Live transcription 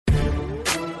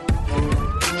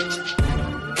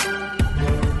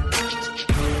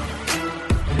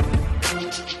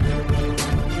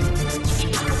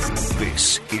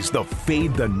the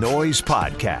Fade the Noise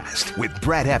podcast with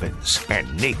Brad Evans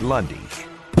and Nate Lundy.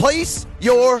 Place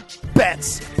your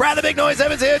bets. Brad the Big Noise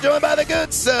Evans here, joined by the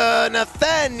good sir,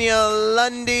 Nathaniel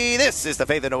Lundy. This is the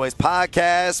Fade the Noise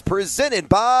podcast presented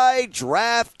by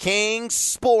DraftKings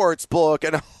Sportsbook.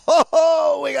 And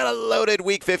we got a loaded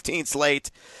Week 15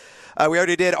 slate. We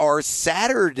already did our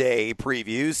Saturday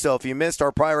preview, so if you missed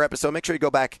our prior episode, make sure you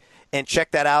go back and check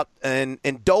that out and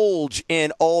indulge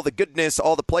in all the goodness,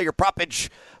 all the player propage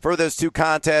for those two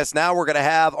contests. Now we're going to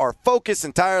have our focus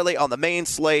entirely on the main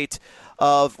slate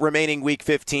of remaining Week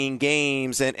 15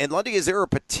 games. And Lundy, is there a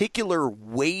particular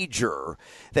wager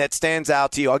that stands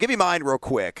out to you? I'll give you mine real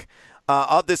quick.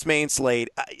 Of this main slate,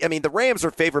 I mean, the Rams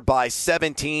are favored by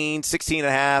 17,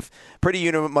 16.5,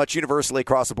 pretty much universally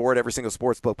across the board, every single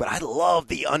sports book. But I love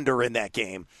the under in that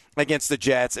game against the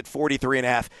Jets at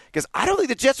 43.5 because I don't think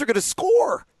the Jets are going to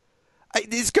score.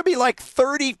 It's going to be like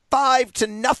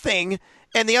 35-0,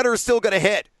 and the under is still going to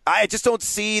hit. I just don't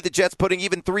see the Jets putting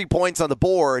even 3 points on the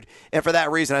board, and for that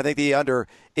reason, I think the under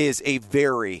is a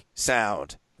very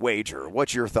sound wager.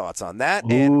 What's your thoughts on that,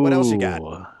 and what else you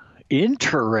got?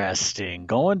 Interesting.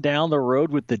 Going down the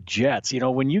road with the Jets. You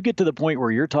know, when you get to the point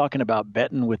where you're talking about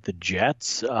betting with the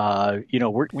Jets,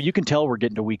 you can tell we're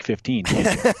getting to Week 15.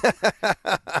 Can't you?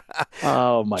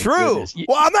 Oh, my goodness.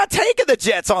 Well, I'm not taking the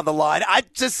Jets on the line. I'm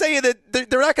just saying that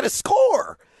they're not going to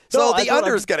score. So the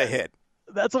under is going to hit.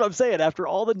 That's what I'm saying. After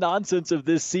all the nonsense of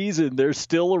this season, there's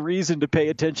still a reason to pay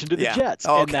attention to the Jets,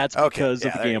 and that's because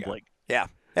of the gambling. Yeah,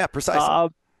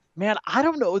 precisely. Man, I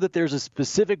don't know that there's a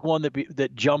specific one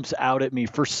that jumps out at me.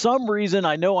 For some reason,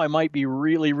 I know I might be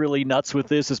really, really nuts with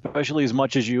this, especially as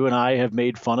much as you and I have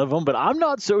made fun of them. But I'm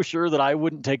not so sure that I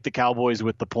wouldn't take the Cowboys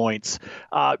with the points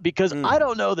because I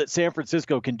don't know that San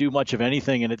Francisco can do much of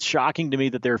anything. And it's shocking to me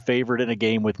that they're favored in a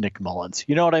game with Nick Mullins.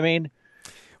 You know what I mean?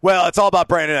 Well, it's all about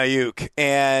Brandon Ayuk,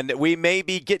 and we may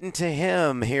be getting to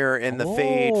him here in the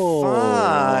Fade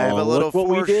 5. A little foreshadow. Look what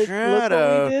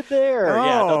we did there. Oh.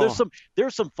 Yeah, no,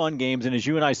 there's some fun games, and as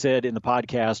you and I said in the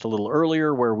podcast a little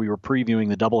earlier where we were previewing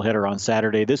the doubleheader on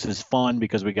Saturday, this is fun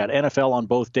because we got NFL on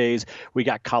both days. We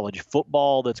got college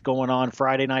football that's going on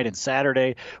Friday night and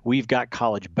Saturday. We've got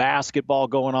college basketball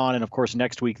going on, and, of course,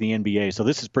 next week the NBA. So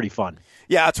this is pretty fun.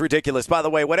 Yeah, it's ridiculous. By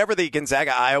the way, whatever the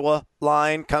Gonzaga-Iowa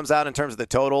line comes out in terms of the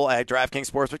total at DraftKings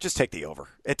Sports, but just take the over.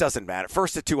 It doesn't matter.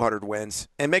 First to 200 wins.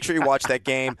 And make sure you watch that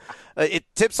game. It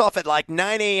tips off at like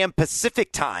 9 a.m.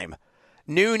 Pacific time,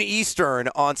 noon Eastern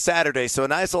on Saturday. So a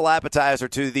nice little appetizer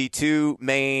to the two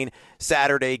main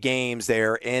Saturday games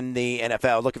there in the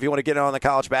NFL. Look, if you want to get in on the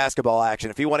college basketball action,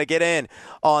 if you want to get in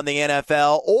on the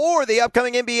NFL or the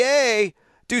upcoming NBA,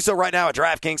 do so right now at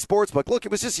DraftKings Sportsbook. Look,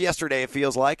 it was just yesterday, it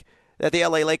feels like, that the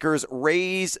LA Lakers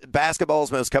raised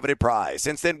basketball's most coveted prize.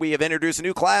 Since then, we have introduced a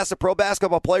new class of pro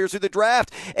basketball players through the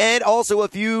draft, and also a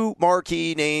few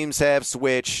marquee names have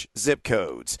switched zip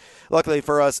codes. Luckily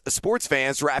for us sports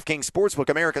fans, DraftKings Sportsbook,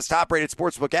 America's top-rated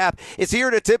sportsbook app, is here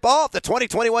to tip off the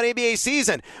 2021 NBA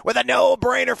season with a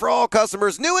no-brainer for all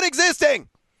customers, new and existing.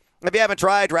 If you haven't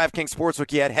tried DraftKings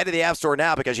Sportsbook yet, head to the App Store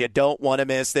now because you don't want to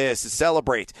miss this.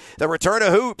 Celebrate the return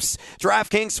of hoops.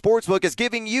 DraftKings Sportsbook is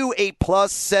giving you a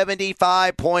plus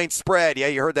 75-point spread. Yeah,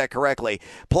 you heard that correctly.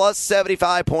 Plus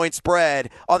 75-point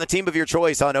spread on the team of your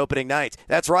choice on opening night.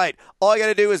 That's right. All you got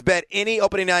to do is bet any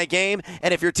opening night game,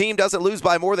 and if your team doesn't lose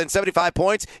by more than 75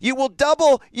 points, you will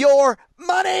double your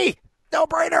money.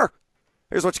 No-brainer.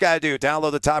 Here's what you got to do.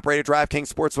 Download the top-rated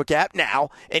DraftKings Sportsbook app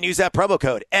now and use that promo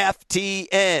code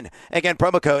FTN. Again,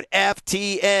 promo code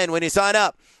FTN when you sign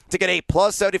up to get a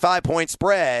plus 75-point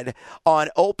spread on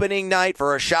opening night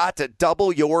for a shot to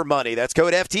double your money. That's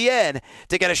code FTN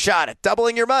to get a shot at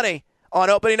doubling your money on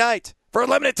opening night for a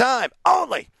limited time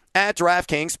only at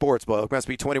DraftKings Sportsbook. Must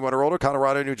be 21 or older,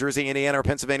 Colorado, New Jersey, Indiana, or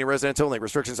Pennsylvania residents only.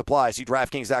 Restrictions apply. See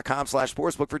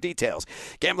DraftKings.com/sportsbook for details.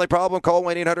 Gambling problem? Call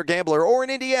 1-800-GAMBLER or in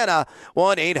Indiana,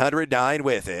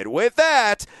 1-800-9-WITH-IT. With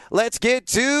that, let's get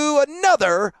to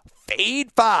another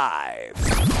Fade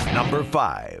 5. Number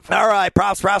 5. All right,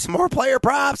 props, more player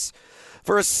props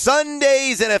for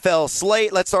Sunday's NFL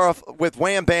slate. Let's start off with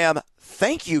Wham Bam.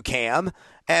 Thank you, Cam.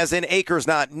 As in Akers,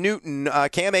 not Newton.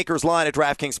 Cam Akers line at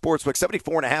DraftKings Sportsbook,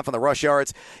 74.5 on the rush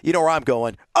yards. You know where I'm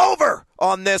going. Over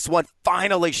on this one.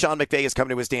 Finally, Sean McVay is coming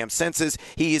to his damn senses.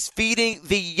 He is feeding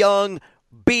the young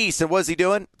beast. And what is he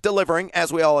doing? Delivering,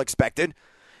 as we all expected.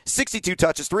 62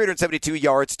 touches, 372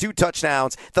 yards, 2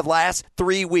 touchdowns the last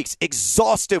 3 weeks.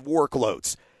 Exhaustive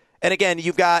workloads. And again,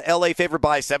 you've got L.A. favored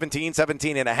by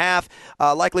 17.5.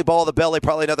 Likely ball of the belly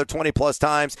probably another 20-plus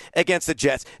times against the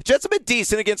Jets. Jets have been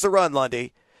decent against the run,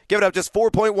 Lundy. giving up just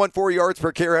 4.14 yards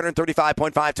per carry,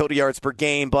 135.5 total yards per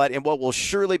game. But in what will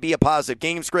surely be a positive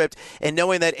game script, and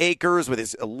knowing that Akers, with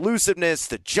his elusiveness,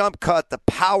 the jump cut, the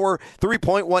power,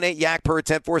 3.18 yak per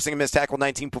attempt, forcing a missed tackle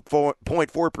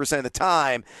 19.4% of the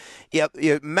time,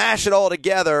 you mash it all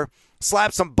together,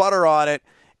 slap some butter on it,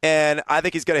 and I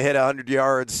think he's going to hit 100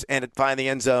 yards and find the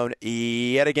end zone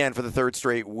yet again for the third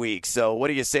straight week. So what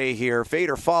do you say here? Fade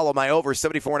or follow my over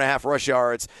 74.5 rush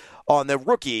yards on the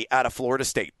rookie out of Florida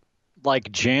State.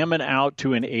 Like jamming out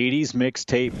to an 80s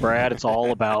mixtape, Brad, it's all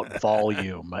about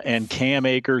volume. And Cam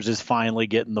Akers is finally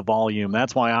getting the volume.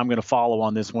 That's why I'm going to follow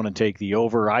on this one and take the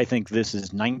over. I think this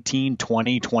is 19,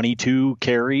 20, 22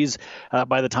 carries.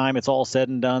 By the time it's all said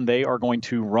and done, they are going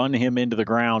to run him into the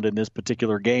ground in this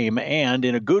particular game, and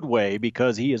in a good way,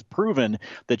 because he has proven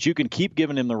that you can keep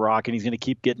giving him the rock and he's going to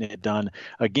keep getting it done.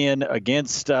 Again,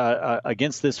 against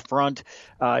this front,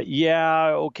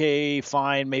 okay,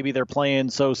 fine, maybe they're playing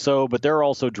so-so, but they're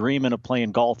also dreaming of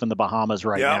playing golf in the Bahamas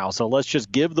right now. So let's just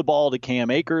give the ball to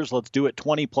Cam Akers. Let's do it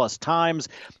 20-plus times.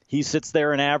 He sits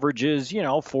there and averages,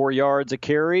 4 yards a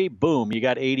carry. Boom, you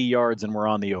got 80 yards, and we're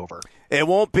on the over. It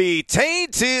won't be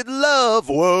tainted love.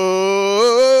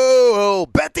 Whoa.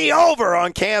 Bet the over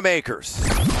on Cam Akers.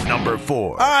 Number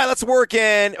 4. All right, let's work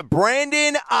in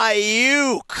Brandon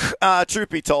Ayuk. Truth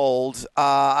be told,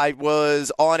 I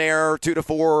was on air 2 to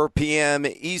 4 p.m.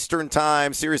 Eastern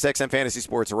Time, Sirius XM Fantasy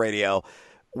Sports Radio,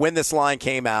 when this line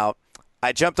came out.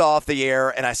 I jumped off the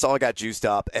air, and I saw it got juiced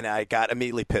up, and I got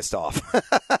immediately pissed off.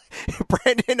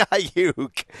 Brandon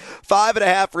Ayuk,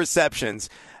 5.5 receptions.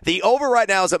 The over right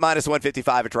now is at minus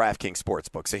 155 at DraftKings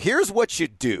Sportsbook. So here's what you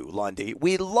do, Lundy.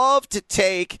 We love to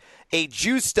take a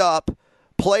juiced-up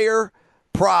player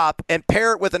prop and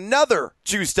pair it with another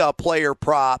juiced-up player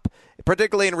prop,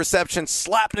 particularly in reception,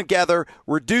 slap them together,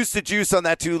 reduce the juice on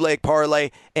that two-leg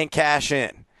parlay, and cash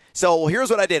in. So here's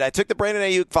what I did. I took the Brandon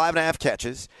Ayuk 5.5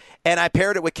 catches, and I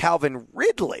paired it with Calvin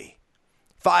Ridley,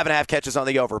 5.5 catches on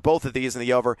the over. Both of these in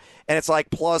the over, and it's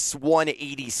like plus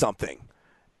 180-something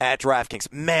at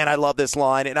DraftKings. Man, I love this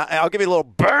line, and I'll give you a little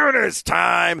bonus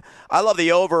time. I love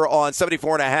the over on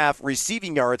 74.5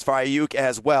 receiving yards for Ayuk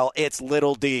as well. It's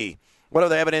little D. What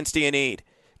other evidence do you need?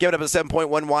 Giving up a 7.1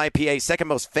 YPA, second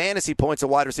most fantasy points at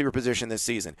wide receiver position this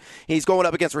season. He's going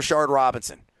up against Rashard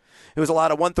Robinson, who's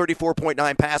allowed a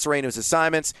 134.9 passer rate in his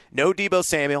assignments. No Deebo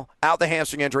Samuel, out the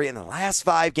hamstring injury in the last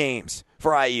 5 games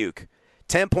for Ayuk.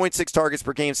 10.6 targets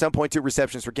per game, 7.2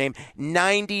 receptions per game,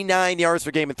 99 yards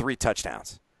per game, and 3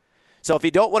 touchdowns. So if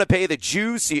you don't want to pay the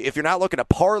juice, if you're not looking to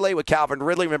parlay with Calvin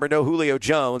Ridley, remember, no Julio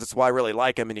Jones. That's why I really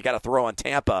like him, and you got to throw on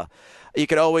Tampa. You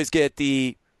could always get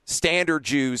the standard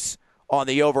juice on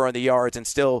the over on the yards and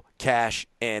still cash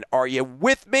in. Are you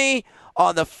with me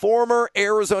on the former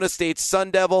Arizona State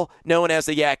Sun Devil known as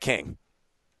the Yak King?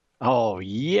 Oh,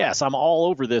 yes, I'm all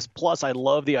over this. Plus, I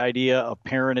love the idea of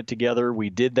pairing it together. We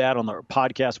did that on the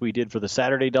podcast we did for the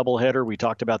Saturday doubleheader. We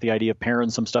talked about the idea of pairing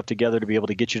some stuff together to be able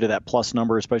to get you to that plus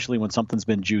number, especially when something's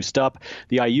been juiced up.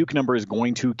 The Ayuk number is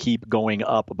going to keep going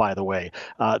up, by the way.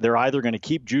 They're either going to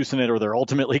keep juicing it or they're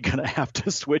ultimately going to have to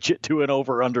switch it to an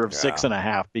over-under of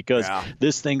 6.5 because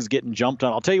this thing's getting jumped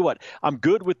on. I'll tell you what, I'm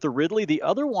good with the Ridley. The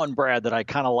other one, Brad, that I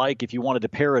kind of like, if you wanted to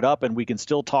pair it up and we can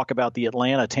still talk about the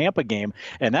Atlanta-Tampa game,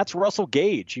 and that's Russell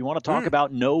Gage. You want to talk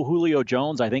about no Julio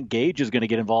Jones? I think Gage is going to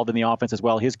get involved in the offense as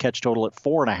well. His catch total at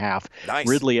 4.5. Nice.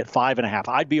 Ridley at 5.5.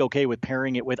 I'd be okay with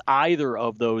pairing it with either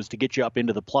of those to get you up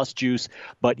into the plus juice.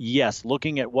 But yes,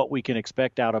 looking at what we can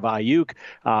expect out of Ayuk,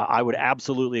 I would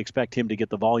absolutely expect him to get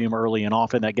the volume early and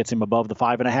often. That gets him above the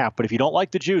 5.5. But if you don't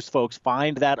like the juice, folks,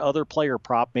 find that other player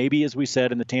prop. Maybe, as we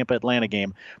said in the Tampa-Atlanta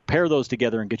game, pair those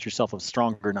together and get yourself a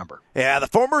stronger number. Yeah, the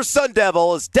former Sun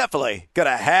Devil is definitely going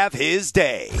to have his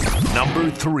day.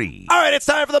 Number 3. All right, it's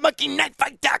time for the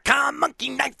MonkeyKnifeFight.com Monkey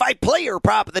Knife Fight Player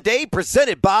Prop of the Day,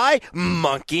 presented by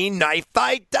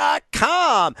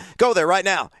MonkeyKnifeFight.com. Go there right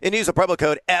now and use the promo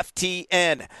code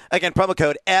FTN. Again, promo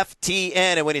code FTN,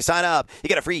 and when you sign up, you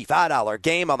get a free $5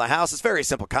 game on the house. It's a very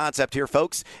simple concept here,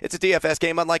 folks. It's a DFS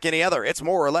game unlike any other. It's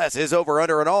more or less is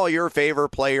over-under on all your favorite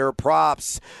player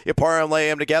props. You parlay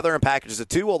them together in packages of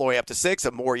 2 all the way up to 6.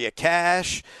 The more you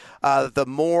cash, the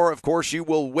more, of course, you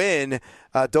will win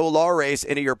 $1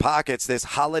 into your pockets this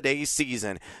holiday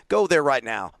season. Go there right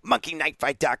now,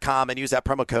 monkeyknifefight.com, and use that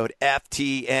promo code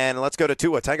FTN. Let's go to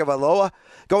Tua Tagovailoa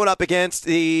going up against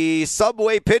the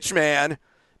Subway pitchman,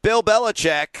 Bill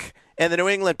Belichick, and the New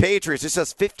England Patriots. This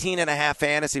has 15.5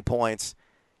 fantasy points,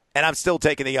 and I'm still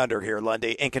taking the under here,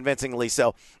 Lundy, and convincingly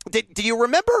so. Do you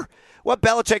remember what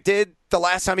Belichick did the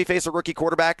last time he faced a rookie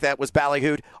quarterback that was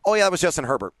ballyhooed? Oh, yeah, that was Justin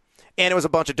Herbert. And it was a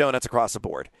bunch of donuts across the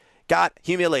board. got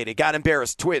humiliated, got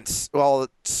embarrassed,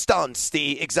 stunts,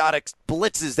 the exotic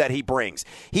blitzes that he brings.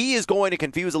 He is going to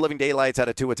confuse the living daylights out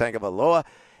of Tua Tagovailoa.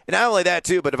 And not only that,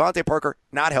 too, but Devontae Parker,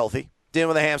 not healthy, dealing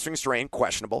with a hamstring strain,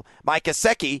 questionable. Mike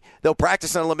Gesicki, though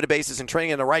practicing on a limited basis and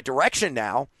training in the right direction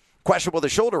now, questionable with a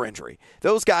shoulder injury.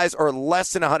 Those guys are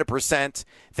less than 100%.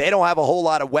 They don't have a whole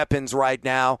lot of weapons right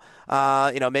now.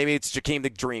 Maybe it's Jakeem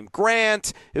the Dream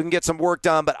Grant who can get some work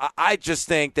done, but I just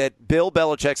think that Bill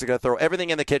Belichick's going to throw everything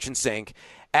in the kitchen sink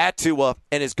at Tua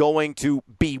and is going to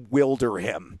bewilder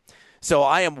him. So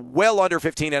I am well under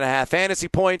 15.5 fantasy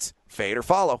points. Fade or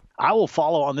follow. I will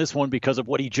follow on this one because of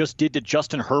what he just did to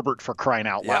Justin Herbert, for crying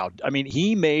out loud. I mean,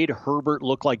 he made Herbert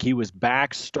look like he was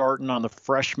back starting on the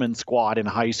freshman squad in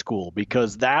high school,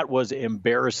 because that was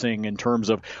embarrassing in terms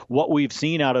of what we've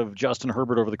seen out of Justin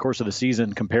Herbert over the course of the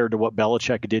season compared to what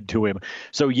Belichick did to him.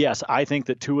 So, yes, I think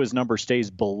that Tua's number stays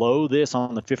below this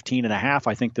on the 15.5.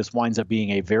 I think this winds up being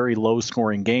a very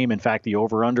low-scoring game. In fact, the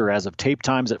over-under as of tape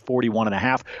times at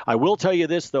 41.5. I will tell you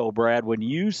this, though, Brad, when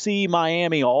you see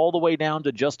Miami all the way down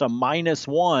to just a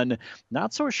 -1,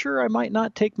 not so sure I might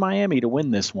not take Miami to win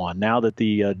this one now that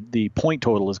the point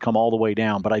total has come all the way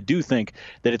down. But I do think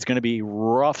that it's going to be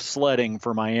rough sledding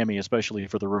for Miami, especially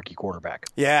for the rookie quarterback.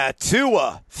 Yeah,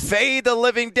 Tua, fade the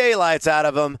living daylights out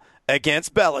of him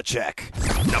against Belichick.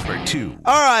 Number 2.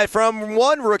 All right, from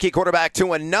one rookie quarterback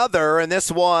to another, and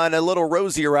this one a little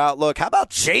rosier outlook. How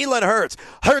about Jalen Hurts?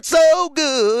 Hurts so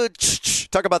good.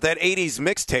 Talk about that 80s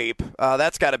mixtape.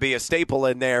 That's got to be a staple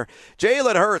in there.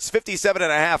 Jalen Hurts,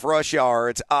 57.5 rush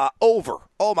yards. Over.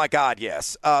 Oh, my God,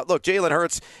 yes. Look, Jalen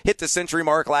Hurts hit the century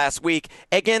mark last week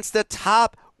against the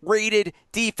top-rated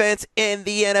defense in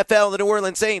the NFL, the New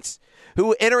Orleans Saints,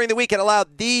 who entering the week had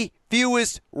allowed the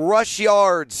fewest rush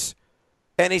yards.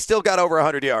 And he still got over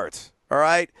 100 yards, all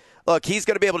right? Look, he's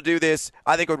going to be able to do this,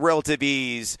 I think, with relative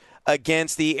ease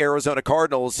against the Arizona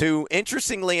Cardinals, who,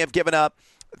 interestingly, have given up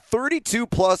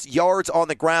 32-plus yards on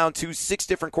the ground to 6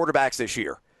 different quarterbacks this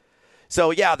year.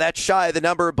 So, yeah, that's shy of the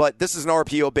number, but this is an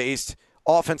RPO-based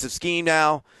offensive scheme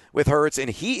now with Hurts, and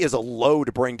he is a load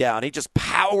to bring down. He just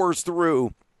powers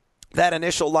through that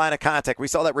initial line of contact. We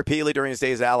saw that repeatedly during his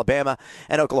days at Alabama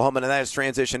and Oklahoma, and that has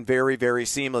transitioned very, very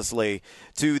seamlessly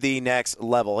to the next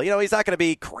level. You know, he's not going to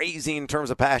be crazy in terms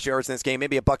of pass yards in this game,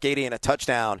 maybe a $180 and a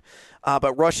touchdown.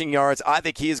 But rushing yards, I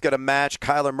think he is going to match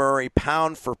Kyler Murray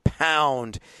pound for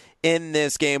pound in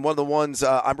this game. One of the ones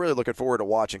I'm really looking forward to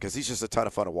watching because he's just a ton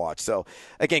of fun to watch. So,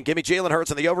 again, give me Jalen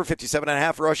Hurts on the over,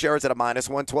 57.5 rush yards at a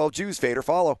 -112 juice. Fade or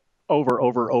follow. Over,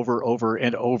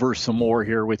 and over some more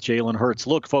here with Jalen Hurts.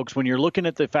 Look, folks, when you're looking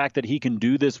at the fact that he can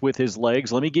do this with his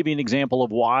legs, let me give you an example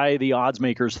of why the odds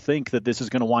makers think that this is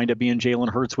going to wind up being Jalen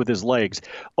Hurts with his legs.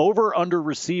 Over under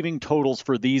receiving totals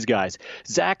for these guys.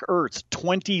 Zach Ertz,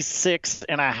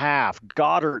 26.5.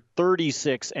 Goddard,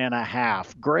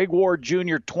 36.5. Greg Ward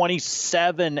Jr.,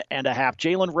 27.5.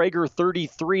 Jalen Reagor,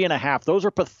 33.5. Those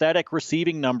are pathetic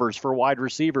receiving numbers for wide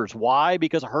receivers. Why?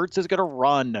 Because Hurts is going to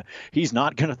run. He's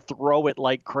not going to throw it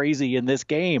like crazy in this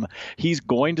game. He's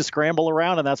going to scramble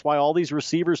around, and that's why all these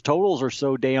receivers' totals are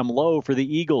so damn low for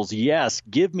the Eagles. Yes,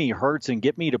 give me Hurts and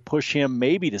get me to push him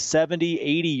maybe to 70,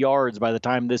 80 yards by the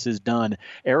time this is done.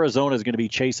 Arizona is going to be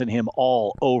chasing him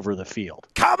all over the field.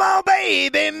 Come on,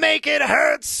 baby, make it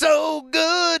hurt so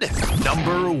good.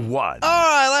 Number 1. All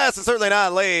right, last and certainly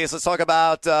not least, let's talk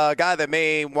about a guy that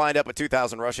may wind up with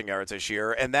 2,000 rushing yards this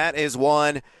year, and that is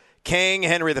one King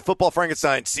Henry, the football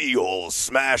Frankenstein. Seahawks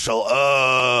smash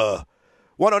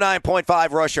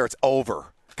 109.5 rush yards.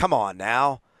 Over. Come on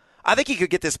now. I think he could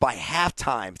get this by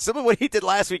halftime. Similar to what he did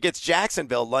last week against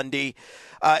Jacksonville, Lundy.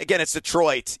 Again, it's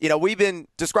Detroit. You know, we've been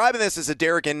describing this as a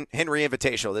Derrick Henry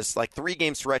Invitational, this like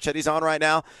 3-game stretch that he's on right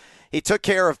now. He took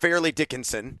care of Fairleigh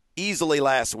Dickinson easily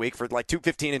last week for like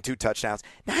 215 and 2 touchdowns.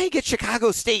 Now he gets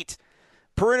Chicago State,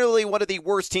 perennially one of the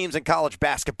worst teams in college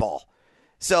basketball.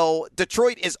 So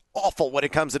Detroit is awful when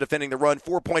it comes to defending the run.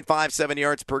 4.57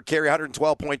 yards per carry,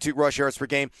 112.2 rush yards per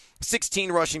game,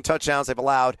 16 rushing touchdowns they've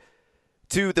allowed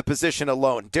to the position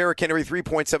alone. Derrick Henry,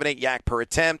 3.78 yak per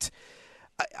attempt.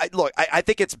 I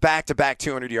think it's back-to-back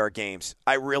 200-yard games.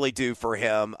 I really do for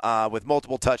him with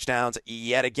multiple touchdowns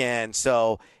yet again.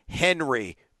 So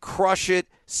Henry, crush it,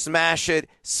 smash it,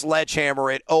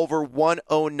 sledgehammer it, over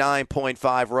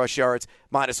 109.5 rush yards,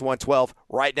 -112.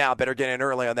 Right now, better get in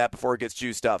early on that before it gets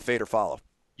juiced up. Fade or follow.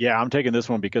 Yeah, I'm taking this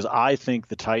one because I think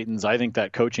the Titans, I think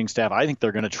that coaching staff, I think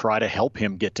they're going to try to help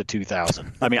him get to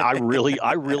 2,000. I mean, I really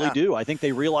do. I think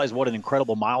they realize what an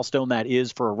incredible milestone that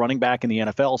is for a running back in the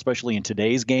NFL, especially in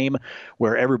today's game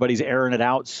where everybody's airing it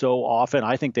out so often.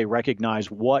 I think they recognize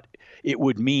what it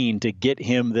would mean to get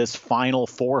him this final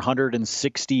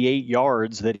 468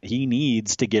 yards that he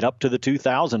needs to get up to the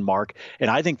 2,000 mark. And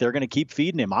I think they're going to keep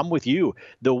feeding him. I'm with you.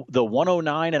 The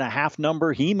 109.5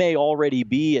 number, he may already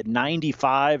be at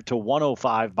 95 to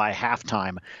 105 by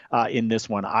halftime in this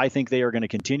one. I think they are going to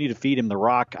continue to feed him the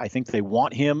rock. I think they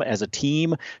want him as a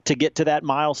team to get to that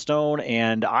milestone,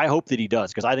 and I hope that he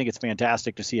does because I think it's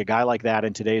fantastic to see a guy like that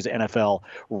in today's NFL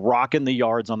rocking the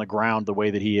yards on the ground the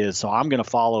way that he is. So I'm going to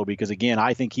follow because, again,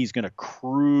 I think he's going to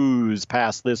cruise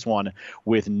past this one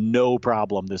with no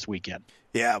problem this weekend.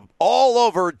 Yeah, all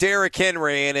over Derrick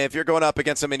Henry, and if you're going up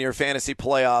against him in your fantasy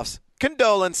playoffs,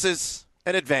 condolences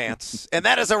in advance. And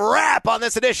that is a wrap on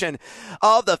this edition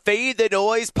of the Fade the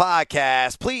Noise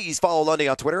podcast. Please follow Lundy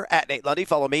on Twitter, at Nate Lundy.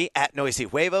 Follow me, at Noisy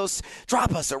Huevos.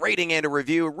 Drop us a rating and a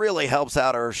review. It really helps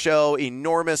out our show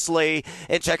enormously.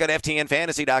 And check out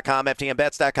FTNFantasy.com,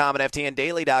 FTNBets.com, and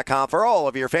FTNDaily.com for all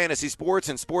of your fantasy sports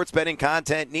and sports betting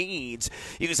content needs.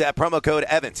 Use that promo code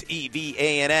EVANS,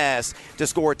 EVANS, to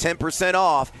score 10%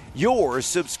 off your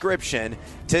subscription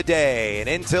today. And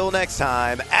until next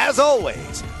time, as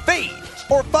always, fade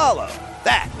or follow.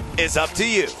 That is up to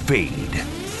you. Fade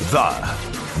the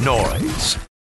Noise.